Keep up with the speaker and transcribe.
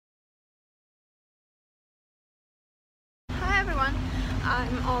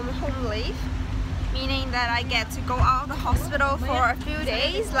I'm on home leave, meaning that I get to go out of the hospital for a few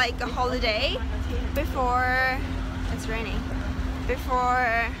days, like a holiday, before it's raining.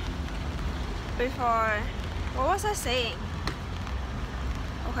 Before what was I saying?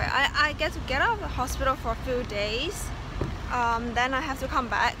 Okay, I get to get out of the hospital for a few days. Then I have to come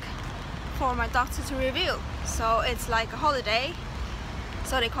back for my doctor to review. So it's like a holiday.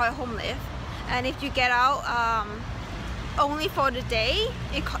 So they call it home leave. And if you get out only for the day,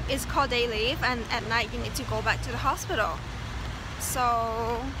 it's called day leave, and at night you need to go back to the hospital. So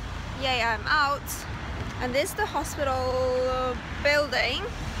yeah, I'm out, and this is the hospital building.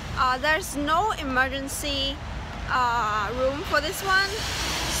 There's no emergency room for this one,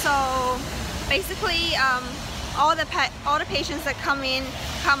 so basically all the patients that come in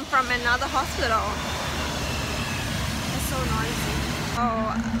come from another hospital. It's so noisy. So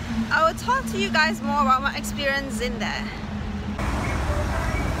I will talk to you guys more about my experience in there.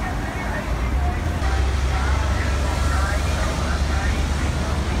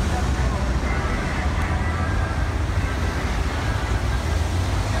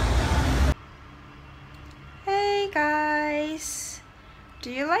 Hey guys,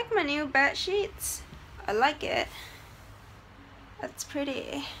 do you like my new bed sheets? I like it. That's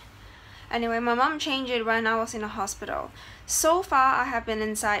pretty. Anyway, my mom changed it when I was in the hospital. So far, I have been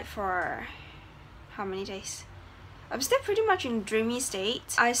inside for how many days? I'm still pretty much in dreamy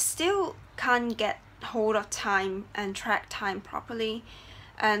state. I still can't get hold of time and track time properly,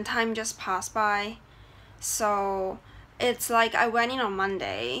 and time just passed by. So it's like I went in on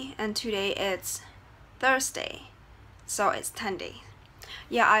Monday, and today it's Thursday. So it's 10 days.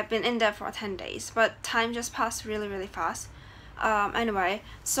 Yeah, I've been in there for 10 days, but time just passed really fast. Anyway,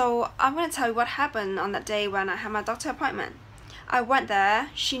 so I'm gonna tell you what happened on that day when I had my doctor appointment. I went there.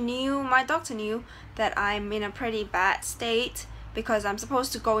 My doctor knew that I'm in a pretty bad state because I'm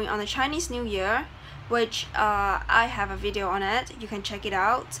supposed to go in on the Chinese New Year, which I have a video on it. You can check it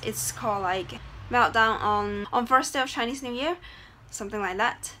out. It's called like meltdown on first day of Chinese New Year, something like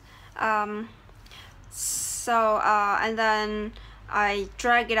that. And then I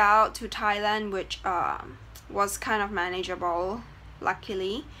dragged it out to Thailand, which was kind of manageable,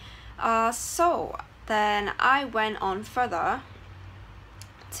 luckily. So then I went on further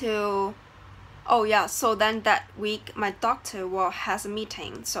to, so then that week my doctor has a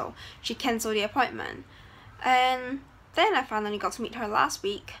meeting, so she canceled the appointment. And then I finally got to meet her last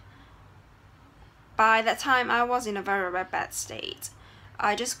week. By that time I was in a very bad state.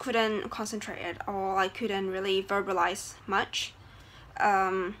 I just couldn't concentrate at all. I couldn't really verbalize much.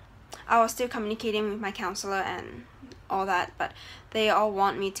 I was still communicating with my counselor and all that, but they all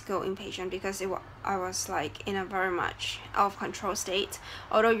want me to go inpatient because I was like in a very much out of control state,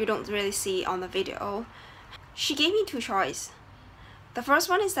 although you don't really see on the video. She gave me two choices. The first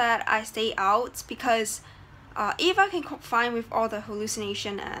one is that I stay out because if I can cope fine with all the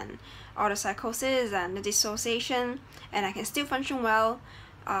hallucination and all the psychosis and the dissociation, and I can still function well,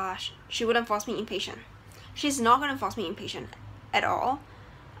 she wouldn't force me inpatient. She's not going to force me inpatient at all,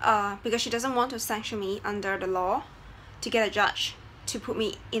 because she doesn't want to sanction me under the law to get a judge to put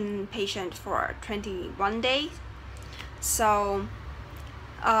me inpatient for 21 days. So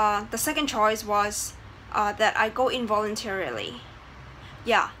the second choice was that I go in voluntarily.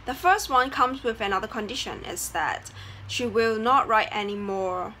 Yeah, the first one comes with another condition, is that she will not write any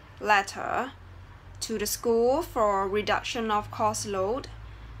more letter to the school for reduction of course load,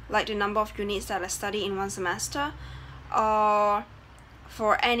 like the number of units that I study in one semester, or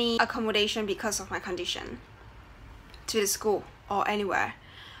for any accommodation because of my condition to the school or anywhere.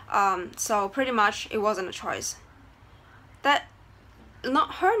 So pretty much it wasn't a choice. That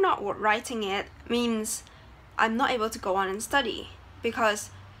her not writing it means I'm not able to go on and study, because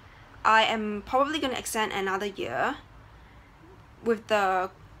I am probably going to extend another year with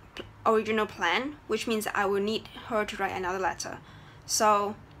the original plan, which means I will need her to write another letter.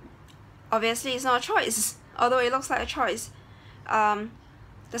 So obviously it's not a choice, although it looks like a choice.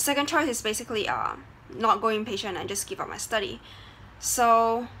 The second choice is basically not going inpatient and just give up my study.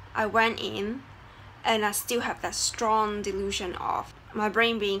 So I went in, and I still have that strong delusion of my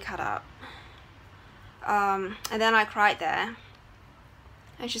brain being cut up. And then I cried there.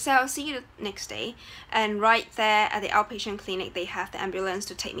 And she said, I'll see you the next day. And right there at the outpatient clinic, they have the ambulance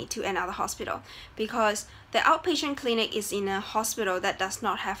to take me to another hospital, because the outpatient clinic is in a hospital that does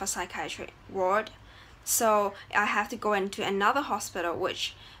not have a psychiatric ward. So I have to go into another hospital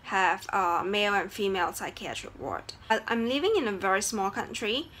which have male and female psychiatric ward. I'm living in a very small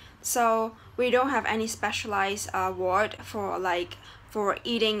country, so we don't have any specialized ward for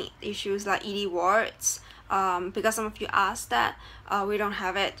eating issues like ED wards, because some of you asked that. We don't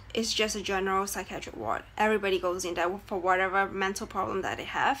have it. It's just a general psychiatric ward. Everybody goes in there for whatever mental problem that they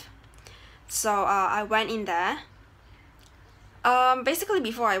have. So I went in there. Basically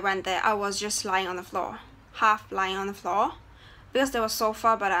before I went there, I was just lying on the floor, half lying on the floor, because there was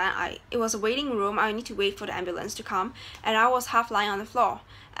sofa, but it was a waiting room. I need to wait for the ambulance to come, and I was half lying on the floor.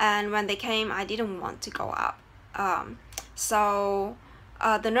 And when they came, I didn't want to go up. So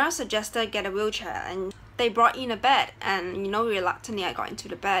the nurse suggested get a wheelchair, and they brought in a bed, and reluctantly I got into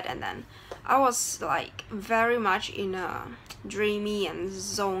the bed, and then I was like very much in a dreamy and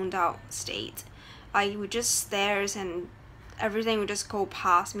zoned out state. I would just stare and everything would just go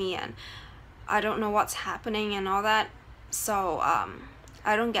past me, and I don't know what's happening and all that. So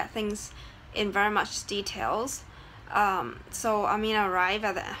I don't get things in very much details. So I arrived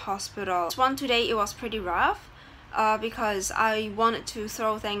at the hospital. Today it was pretty rough because I wanted to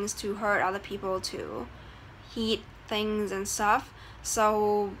throw things to hurt other people, to hit things and stuff.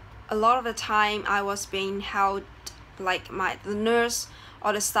 So a lot of the time I was being held, like the nurse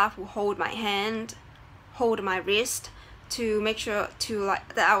or the staff will hold my hand, hold my wrist, to make sure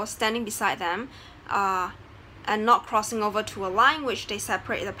that I was standing beside them and not crossing over to a line which they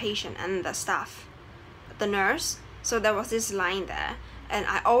separate the patient and the staff, the nurse. So there was this line there, and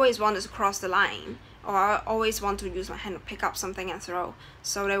I always wanted to cross the line, or I always want to use my hand to pick up something and throw.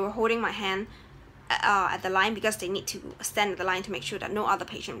 So they were holding my hand at the line because they need to stand at the line to make sure that no other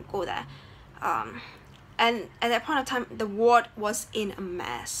patient will go there. And at that point of time, the ward was in a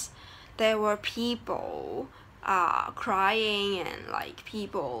mess. There were people crying, and like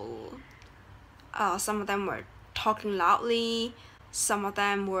people, some of them were talking loudly, some of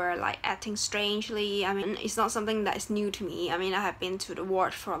them were like acting strangely. It's not something that is new to me. I have been to the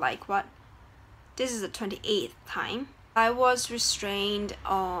ward for this is the 28th time. I was restrained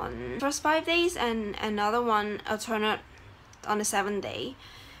on the first 5 days, and another one alternate on the 7th day,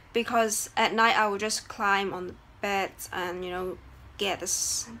 because at night I would just climb on the beds and get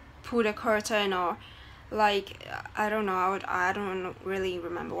this, pull the curtain, or like I don't know, I don't really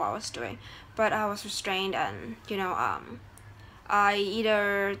remember what I was doing, but I was restrained. And I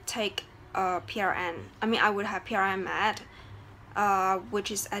either take a PRN, I would have PRN med,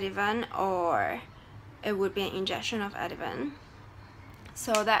 which is Ativan, or it would be an injection of Ativan.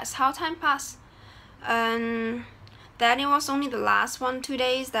 So that's how time passed. And then it was only the last 2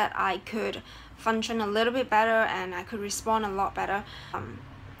 days that I could function a little bit better, and I could respond a lot better.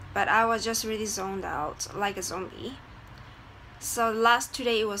 But I was just really zoned out like a zombie. So the last 2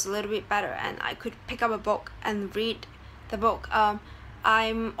 days it was a little bit better, and I could pick up a book and read the book.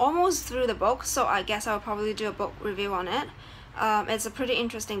 I'm almost through the book, so I guess I'll probably do a book review on it. It's a pretty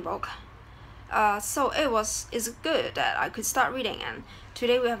interesting book. So it's good that I could start reading. And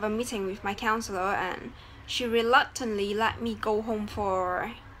today we have a meeting with my counselor, and she reluctantly let me go home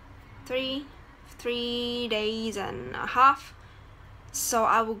for three days and a half. So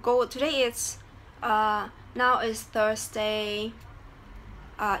I will go. Today it's now is Thursday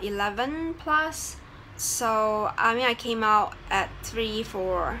 11 plus. So I came out at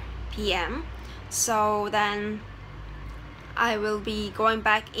 4 p.m. So then I will be going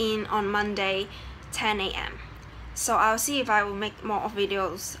back in on Monday 10 a.m. So I'll see if I will make more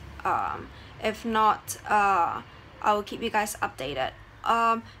videos. If not, I will keep you guys updated.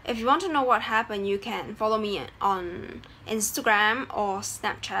 If you want to know what happened, you can follow me on Instagram or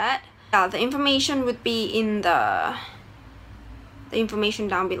Snapchat. The information would be in the information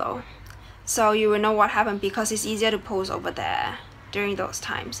down below, so you will know what happened, because it's easier to post over there during those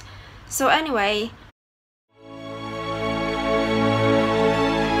times. So anyway,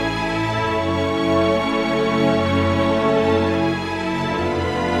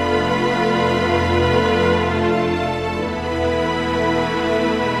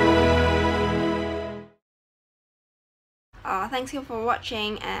 thanks you for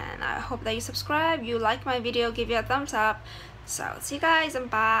watching, and I hope that you subscribe, you like my video, give it a thumbs up. So see you guys, and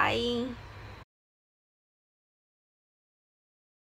bye.